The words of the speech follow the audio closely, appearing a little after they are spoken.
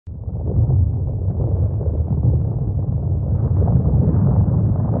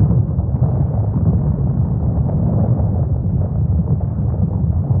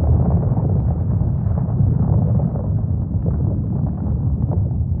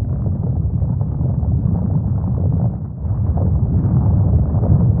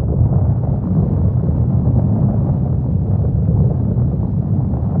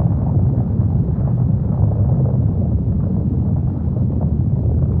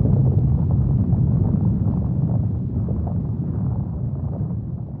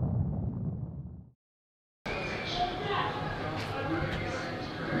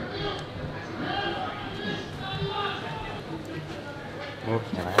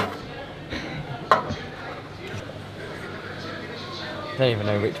I don't even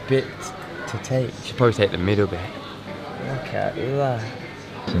know which bit to take. You should probably take the middle bit. Look at that.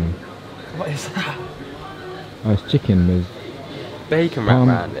 What is that? Oh, it's chicken with bacon wrapped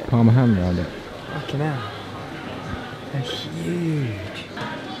around it. Parma ham around it. Fucking hell. They're huge.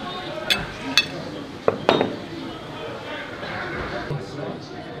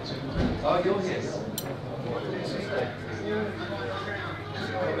 Oh, you're here.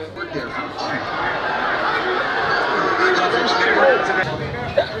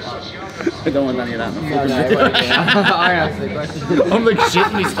 I don't want any of that. I'm like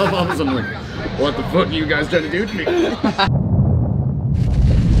shitting myself off. I'm like, what the fuck are you guys trying to do to me?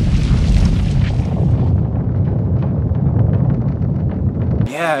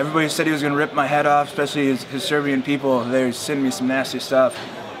 Yeah, everybody said he was going to rip my head off, especially his Serbian people. They were sending me some nasty stuff,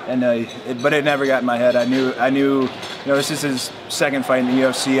 and but it never got in my head. I knew, you know, this is his second fight in the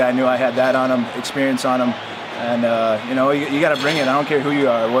UFC. I knew I had that on him, experience on him, and you know, you got to bring it. I don't care who you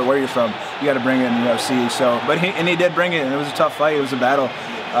are, where you're from. You got to bring it in the UFC. So, but he did bring it, and it was a tough fight. It was a battle.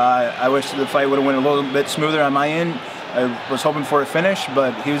 I wish the fight would have went a little bit smoother on my end. I was hoping for a finish,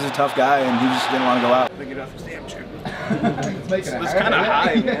 but he was a tough guy, and he just didn't want to go out. Pick it off his damn chair. It's kind of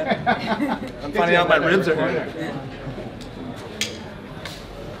high, man. I'm finding out my ribs are hurting.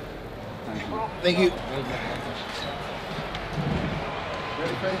 Thank you.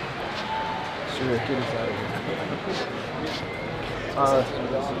 Sure, get us out of here.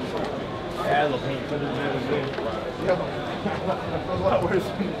 Yeah, a lot worse.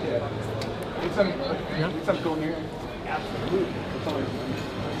 Need some cool here. Absolutely.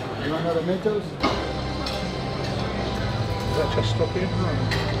 You want another Mentos? Is that just stopping?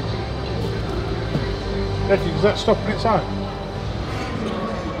 Betty, is that stopping its own?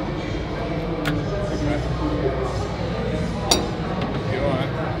 You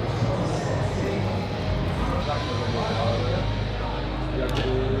alright?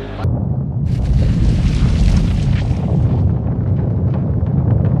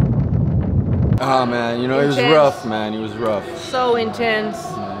 Oh man, you know, it was rough, man. It was rough. So intense.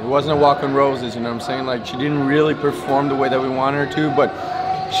 It wasn't a walk on roses, you know what I'm saying? Like, she didn't really perform the way that we want her to, but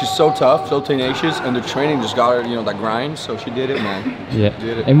she's so tough, so tenacious, and the training just got her, you know, that grind, so she did it, man. Yeah.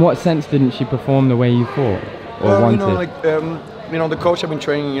 Did it. In what sense didn't she perform the way you thought or wanted? You know, like, you know, the coach had been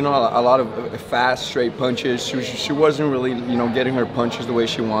training, you know, a lot of fast, straight punches. She wasn't really, you know, getting her punches the way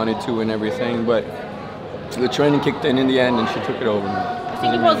she wanted to and everything, but the training kicked in the end, and she took it over, man. I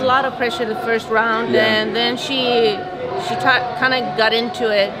think it was a lot of pressure the first round, and then she kind of got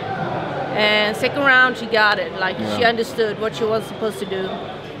into it, and second round she got it. Like, she understood what she was supposed to do.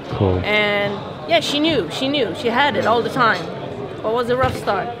 Cool. And yeah, she knew, she had it all the time. But it was a rough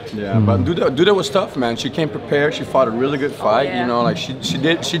start. Yeah, but Duda was tough, man. She came prepared. She fought a really good fight. You know, like she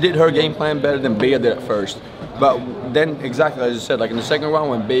did her game plan better than Bea did at first. But then, exactly as you said, like in the second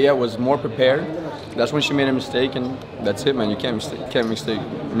round when Bea was more prepared, that's when she made a mistake, and that's it, man. You can't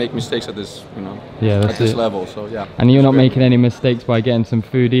make mistakes at this, you know, at this level. So yeah. And you're not making any mistakes by getting some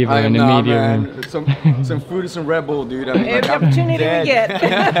food either in the media room. Some food and some Red Bull, dude. I mean, every opportunity we get.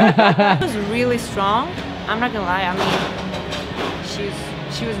 She was really strong. I'm not gonna lie. I mean,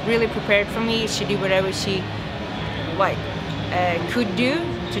 she was really prepared for me. She did whatever she could do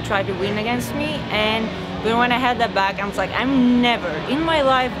to try to win against me, but when I had that back, I was like, I'm never in my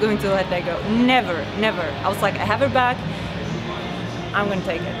life going to let that go. Never, never. I was like, I have her back. I'm gonna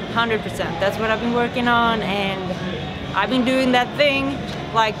take it, 100%. That's what I've been working on, and I've been doing that thing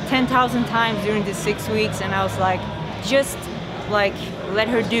like 10,000 times during these 6 weeks, and I was like, just like let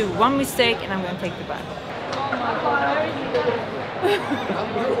her do one mistake, and I'm gonna take the back. Oh my God!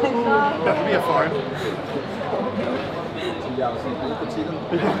 That would be a fine.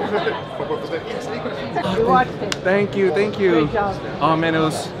 Thank you. Great job. Oh man, it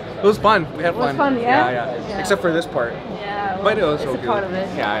was fun. We had fun. It was fun, yeah? Yeah. Except for this part. Yeah, well, But it was so it's good. a part of it.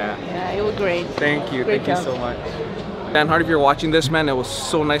 Yeah. Yeah, it was great. Thank you. Great Thank job. you so much. Dan Hardy, if you're watching this, man, it was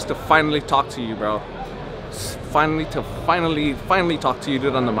so nice to finally talk to you, bro. Finally talk to you,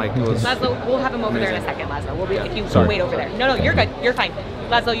 dude, on the mic. It was Laszlo, we'll have him over there in a second, Laszlo. We'll be if you can wait over there. No, you're good. You're fine.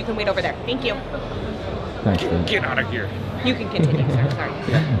 Laszlo, you can wait over there. Thank you. Thanks, Get out of here. You can continue, sir. Sorry.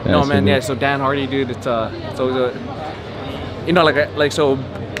 No, man, yeah, so Dan Hardy, dude, it's always a, you know, like so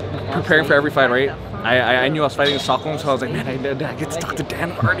preparing for every fight, right? I knew I was fighting in Stockholm, so I was like, man, I get to talk to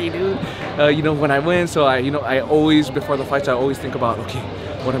Dan Hardy, dude. You know, when I win, so I always, before the fights, I always think about, okay,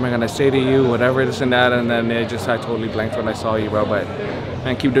 what am I gonna say to you, whatever, this and that, and then I totally blanked when I saw you, bro. But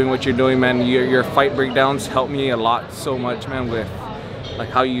man, keep doing what you're doing, man. Your fight breakdowns helped me a lot, so much, man, with like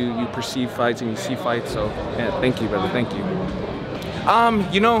how you perceive fights and you see fights. So yeah, thank you, brother, thank you.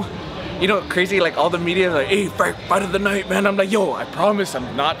 You know, you know, crazy, like all the media like, hey, fight of the night, man. I'm like, yo, I promise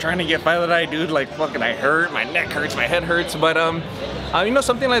I'm not trying to get fight of the night, dude. Like, fucking, I hurt, my neck hurts, my head hurts. But you know,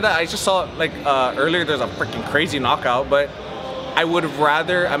 something like that. I just saw like earlier. There's a freaking crazy knockout, but I would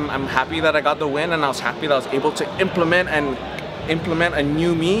rather. I'm happy that I got the win, and I was happy that I was able to implement a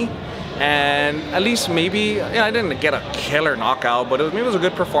new me. And at least maybe, yeah, I didn't get a killer knockout, but maybe it was a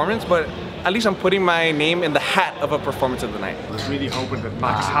good performance. But at least I'm putting my name in the hat of a performance of the night. I was really hoping that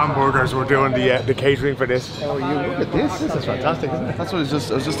Max Hamburgers were doing the catering for this. Oh, you look at this. This is fantastic, isn't it? That's what I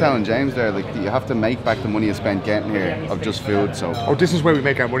was just telling James there. Like, you have to make back the money you spent getting here of just food. So. Oh, this is where we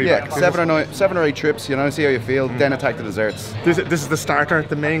make our money back. Yeah, 7 or 8 trips. You know, see how you feel. Then attack the desserts. This is the starter.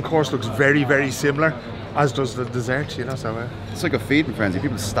 The main course looks very, very similar, as does the dessert. You know, so. It's like a feeding frenzy.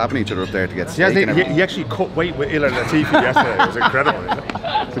 People stabbing each other up there to get steak. Yeah, he actually cut weight with Ilan Latifi yesterday. It was incredible.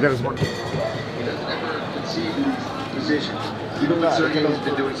 To get his money.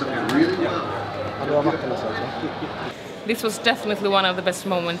 This was definitely one of the best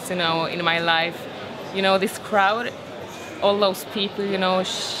moments, you know, in my life. You know, this crowd, all those people, you know,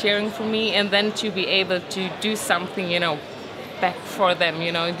 cheering for me, and then to be able to do something, you know, back for them,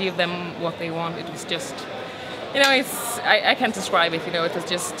 you know, give them what they want. It was just, you know, I can't describe it, you know, it was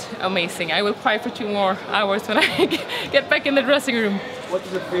just amazing. I will cry for 2 more hours when I get back in the dressing room. What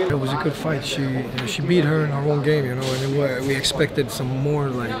does it feel? It was a good fight. She beat her in her own game, you know, and we expected some more,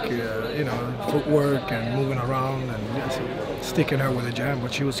 like, you know, footwork and moving around and sticking her with a jab,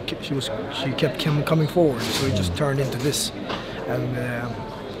 but she kept coming forward, so it just turned into this, and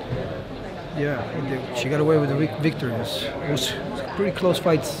yeah, she got away with the victory. It was pretty close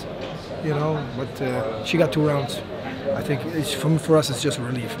fights, you know, but she got 2 rounds. I think for us it's just a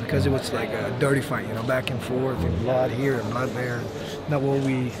relief, because it was like a dirty fight, you know, back and forth, and blood here and blood there. Not what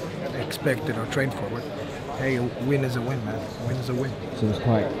we expected or trained for, but hey, a win is a win, man. A win is a win. So it was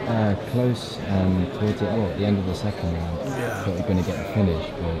quite close towards the end of the second round. Yeah. Thought you were going to get the finish,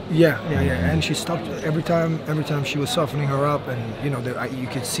 but yeah. And she stopped every time she was softening her up, and you know, you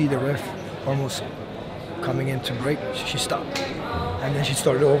could see the ref almost coming in to break. She stopped, and then she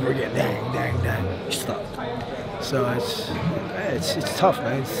started over again. Dang. She stopped. So it's tough,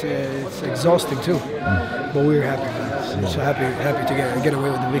 man. It's exhausting too. But we're happy, man. So happy to get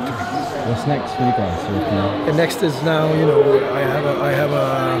away with the victory. What's next for you guys? The next is now, you know, I have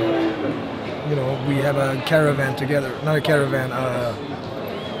a, you know, we have a caravan together. Not a caravan.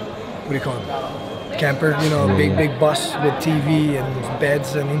 What do you call it? Camper. You know, a big bus with TV and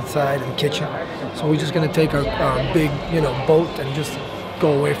beds and inside and kitchen. So we're just gonna take our big, you know, boat and just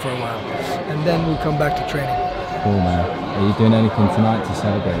go away for a while, and then we'll come back to training. Cool, man. Are you doing anything tonight to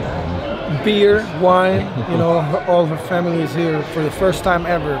celebrate? Beer, wine, you know, all her family is here for the first time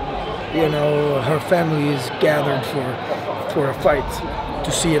ever. You know, her family is gathered for a fight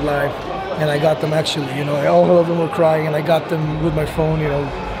to see it live. And I got them actually, you know, all of them were crying, and I got them with my phone, you know.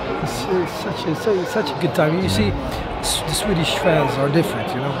 It's such a good time. You see, the Swedish fans are different,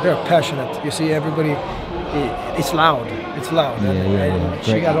 you know. They're passionate. You see, everybody, it's loud. It's loud. Yeah.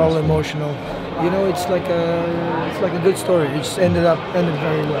 She got all emotional. You know, it's like a good story. It just ended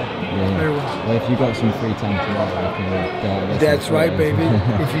very well. Yeah. Very well. Well, if you got some free time tomorrow, you can go. That's right, baby.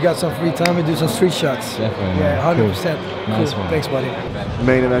 If you got some free time, we do some street shots. Definitely. Yeah, 100%. Cool. Nice one. Thanks, buddy.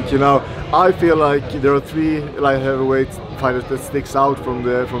 Main event, you know, I feel like there are 3 light heavyweight fighters that sticks out from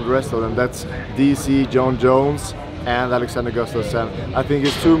the rest of them. That's DC, John Jones, and Alexander Gustafsson. I think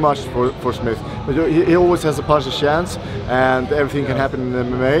it's too much for Smith. But he always has a puncher's chance, and everything can happen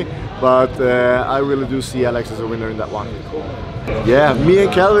in MMA. But I really do see Alex as a winner in that one. Yeah, me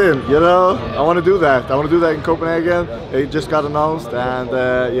and Kelvin, you know, I want to do that. I want to do that in Copenhagen. It just got announced, and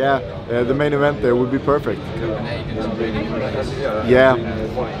the main event there would be perfect. Yeah,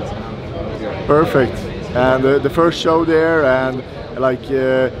 perfect. And the first show there, and like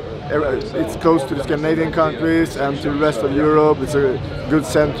it's close to the Scandinavian countries and to the rest of Europe. It's a good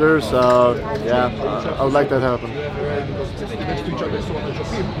center, so yeah, I would like that to happen.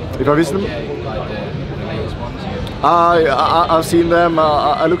 If I visit them? I've seen them.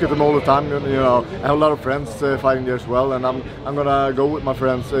 I look at them all the time. You know, I have a lot of friends fighting there as well, and I'm gonna go with my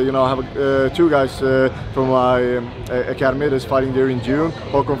friends. You know, I have 2 guys from my academy that's fighting there in June.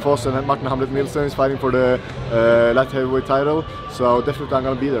 Makwan and Martin Hamlet Nielsen is fighting for the light heavyweight title. So definitely I'm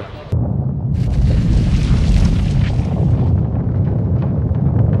gonna be there.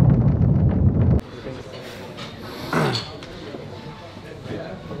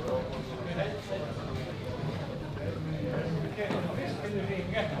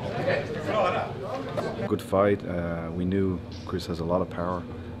 Good fight. We knew Chris has a lot of power.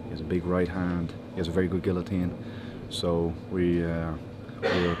 He has a big right hand. He has a very good guillotine. So we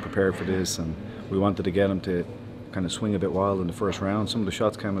we were prepared for this, and we wanted to get him to kind of swing a bit wild in the first round. Some of the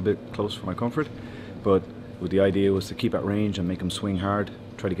shots came a bit close for my comfort, but the idea was to keep at range and make him swing hard,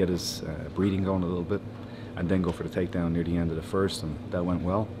 try to get his breathing going a little bit, and then go for the takedown near the end of the first, and that went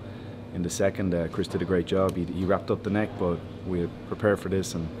well. In the second, Chris did a great job. He wrapped up the neck, but we had prepared for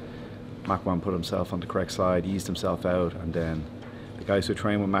this, and Makwan put himself on the correct side, eased himself out, and then the guys who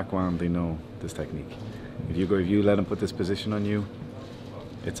train with Makwan, they know this technique. If you let him put this position on you,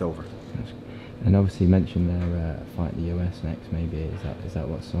 it's over. And obviously you mentioned their fight in the US next, maybe. Is that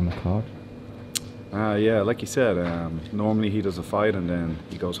what's on the card? Yeah, like you said, normally he does a fight and then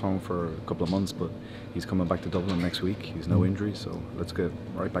he goes home for a couple of months, but he's coming back to Dublin next week. He's no injury, so let's get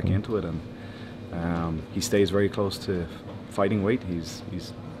right back into it. And he stays very close to fighting weight. He's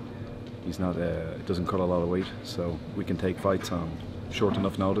not doesn't cut a lot of weight, so we can take fights on short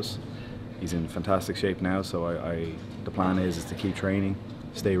enough notice. He's in fantastic shape now, so the plan is to keep training,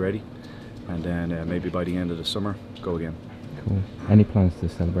 stay ready, and then maybe by the end of the summer, go again. Cool. Any plans to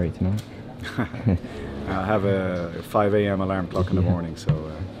celebrate tonight? I have a 5 a.m. alarm clock in the morning,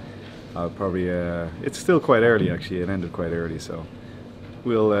 so I'll probably. It's still quite early, actually. It ended quite early, so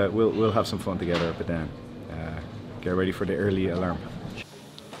we'll have some fun together up at Dan. Get ready for the early alarm.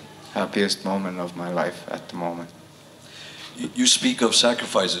 Happiest moment of my life at the moment. You speak of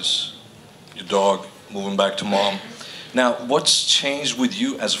sacrifices, your dog moving back to mom. Now, what's changed with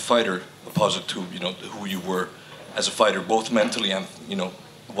you as a fighter, opposite to who you were as a fighter, both mentally and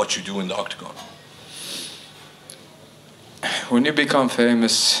what you do in the octagon? When you become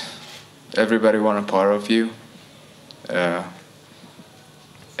famous, everybody want a part of you.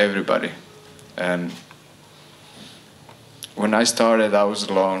 Everybody. And when I started, I was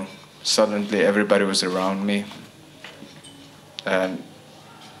alone. Suddenly, everybody was around me. And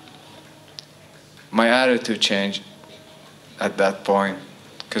my attitude changed at that point,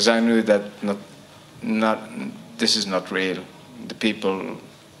 because I knew that this is not real. The people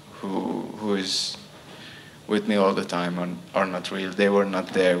who is with me all the time are not real. They were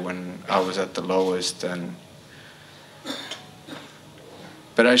not there when I was at the lowest.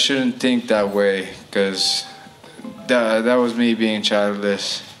 But I shouldn't think that way, because that was me being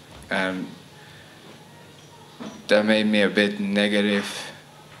childish, and that made me a bit negative.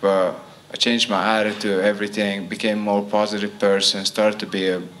 But I changed my attitude, everything, became a more positive person, started to be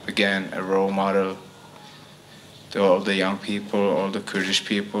again a role model to all the young people, all the Kurdish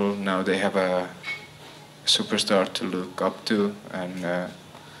people. Now they have a superstar to look up to, and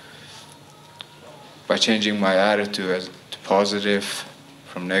by changing my attitude to positive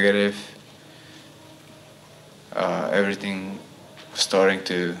from negative, everything starting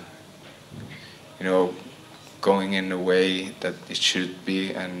to, going in the way that it should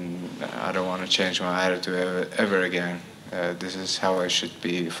be, and I don't want to change my attitude ever again. This is how I should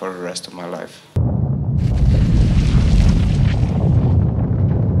be for the rest of my life.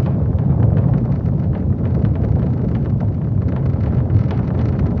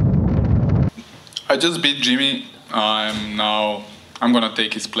 I just beat Jimmy. I'm gonna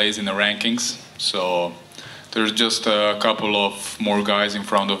take his place in the rankings. So there's just a couple of more guys in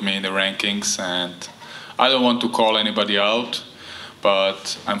front of me in the rankings, and I don't want to call anybody out,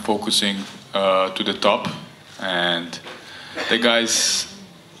 but I'm focusing to the top, and the guys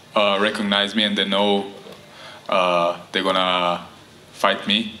recognize me and they know they're gonna fight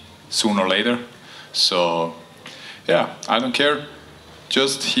me sooner or later. So yeah, I don't care.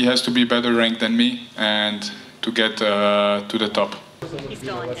 Just he has to be better ranked than me and to get to the top. He's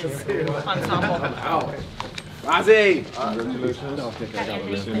still in his ensemble. Ozzy!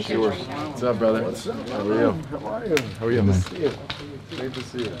 Congratulations. Yours. What's up, brother? What's up? How are you? How are you? How are you, man? Great to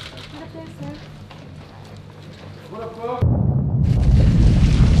see you.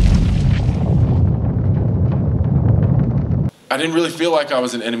 I didn't really feel like I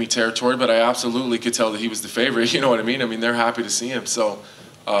was in enemy territory, but I absolutely could tell that he was the favorite. You know what I mean? I mean, they're happy to see him. So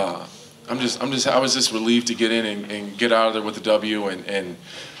I was just relieved to get in and get out of there with the W, and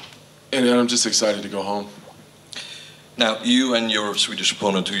I'm just excited to go home. Now, you and your Swedish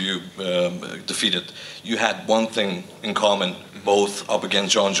opponent who you defeated, you had one thing in common, both up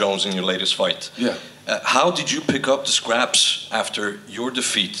against Jon Jones in your latest fight. Yeah. How did you pick up the scraps after your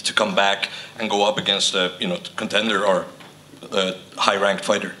defeat to come back and go up against a contender or a high-ranked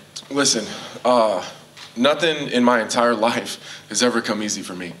fighter? Listen, nothing in my entire life has ever come easy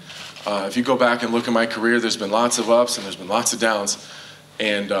for me. If you go back and look at my career, there's been lots of ups and there's been lots of downs.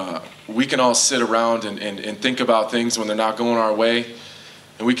 And we can all sit around and think about things when they're not going our way.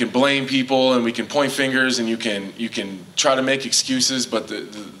 And we can blame people and we can point fingers and you can try to make excuses. But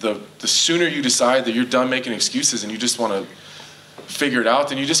the sooner you decide that you're done making excuses and you just want to figure it out,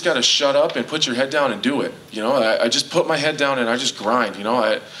 then you just got to shut up and put your head down and do it. You know, I just put my head down and I just grind. You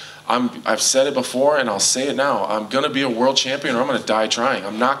know, I've said it before and I'll say it now. I'm going to be a world champion or I'm going to die trying.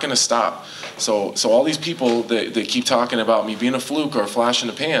 I'm not going to stop. So all these people that keep talking about me being a fluke or a flash in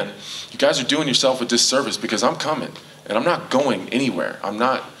the pan, you guys are doing yourself a disservice because I'm coming and I'm not going anywhere. I'm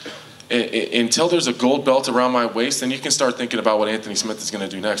not, until there's a gold belt around my waist, then you can start thinking about what Anthony Smith is going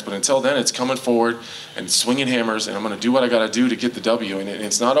to do next. But until then, it's coming forward and swinging hammers, and I'm going to do what I got to do to get the W. And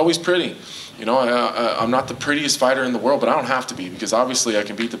it's not always pretty. You know, I'm not the prettiest fighter in the world, but I don't have to be because obviously I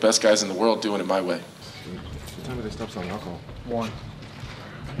can beat the best guys in the world doing it my way. What time do they stop selling alcohol? 1.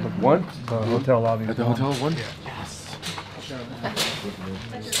 1? The hotel lobby. At the hotel, 1? Yeah. Yes.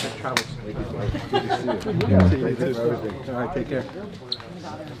 All right, take care.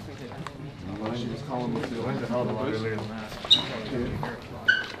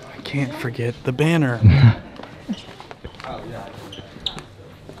 I can't forget the banner.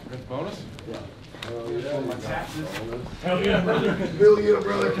 Bonus? Yeah. Hell yeah, brother. Hell yeah,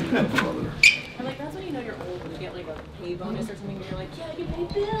 brother. I'm like, that's when you know you're old when you get like a pay bonus or something and you're like, yeah, you pay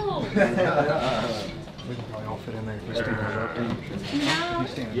bills. We can probably all fit in there if you stand up. No. You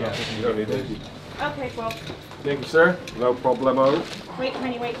stand Yeah, up. you don't need it. Okay, well, Thank you, sir. No problemo. wait,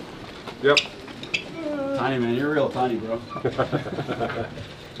 honey, wait. Yep. Tiny man, you're real tiny, bro.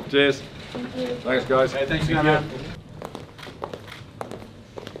 Cheers. Thank you. Thanks, guys. Hey, thanks again, man.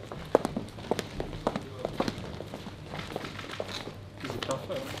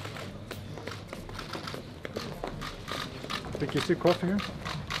 Think you see coffee here?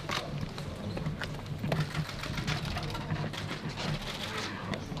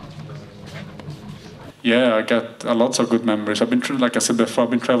 Yeah, I got lots of good memories. I've been, like I said before, I've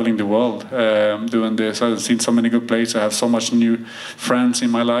been traveling the world doing this. I've seen so many good places. I have so much new friends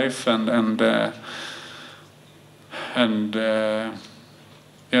in my life, and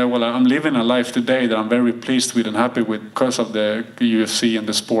yeah, well, I'm living a life today that I'm very pleased with and happy with because of the UFC and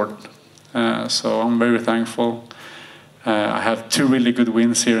the sport. So I'm very thankful. I have 2 really good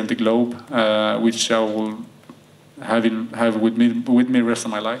wins here in the globe, which I will have with me the rest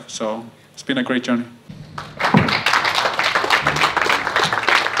of my life. So it's been a great journey.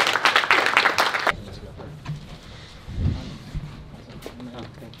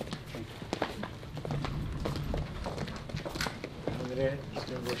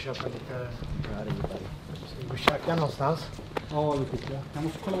 Ska vi gå och köpa lite... Ska vi gå och käka någonstans? Ja, det tycker jag. Jag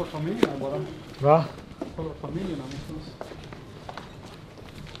måste kolla vart familjen är bara. Va? Kolla vart familjen är någonstans.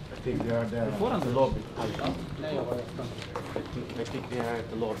 I think they are there. Får han the lobby? Nej, jag var efter. I think they are at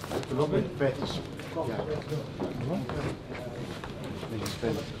the lobby. The lobby? Fetish. Yeah.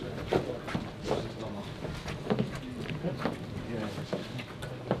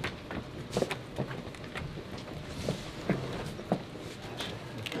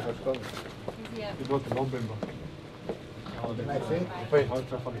 Vi går till lobbyn bara. Wait.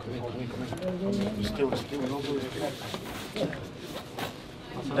 Still.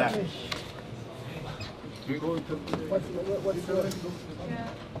 Där. What's